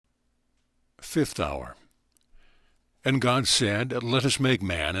Fifth hour. And God said, Let us make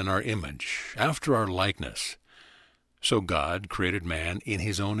man in our image, after our likeness. So God created man in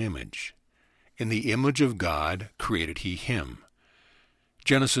his own image. In the image of God created he him.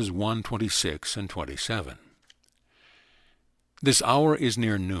 Genesis 1:26 and 27. This hour is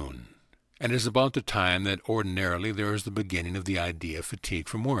near noon, and is about the time that ordinarily there is the beginning of the idea of fatigue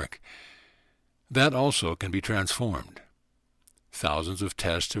from work. That also can be transformed. Thousands of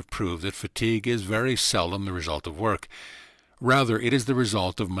tests have proved that fatigue is very seldom the result of work. Rather, it is the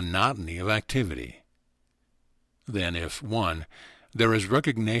result of monotony of activity. Then if 1. There is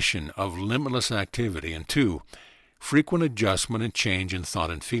recognition of limitless activity, and 2. Frequent adjustment and change in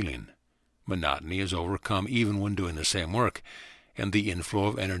thought and feeling, monotony is overcome even when doing the same work, and the inflow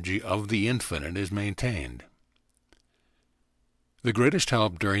of energy of the infinite is maintained. The greatest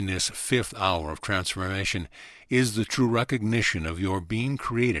help during this fifth hour of transformation is the true recognition of your being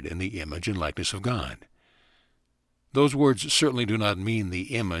created in the image and likeness of God. Those words certainly do not mean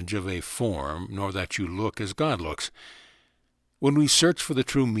the image of a form, nor that you look as God looks. When we search for the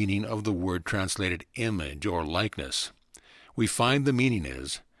true meaning of the word translated image or likeness, we find the meaning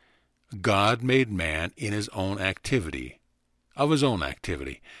is, God made man in his own activity, of his own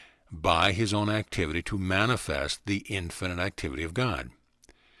activity, by his own activity to manifest the infinite activity of God.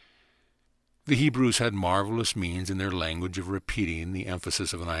 The Hebrews had marvelous means in their language of repeating the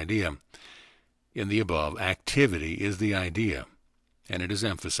emphasis of an idea. In the above, activity is the idea, and it is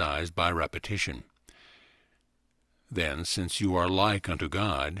emphasized by repetition. Then, since you are like unto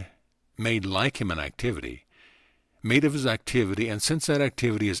God, made like him in activity, made of his activity, and since that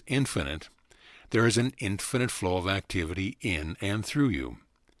activity is infinite, there is an infinite flow of activity in and through you.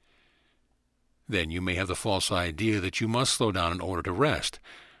 Then you may have the false idea that you must slow down in order to rest.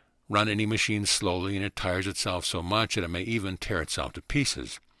 Run any machine slowly and it tires itself so much that it may even tear itself to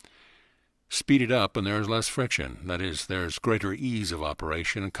pieces. Speed it up and there is less friction, that is, there is greater ease of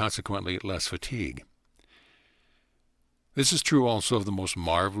operation and consequently less fatigue. This is true also of the most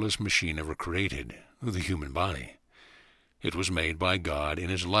marvelous machine ever created, the human body. It was made by God in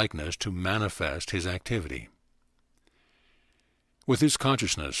his likeness to manifest his activity. With his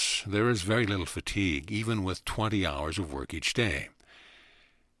consciousness, there is very little fatigue, even with 20 hours of work each day.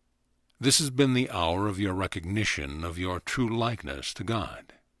 This has been the hour of your recognition of your true likeness to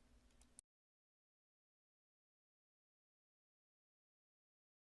God.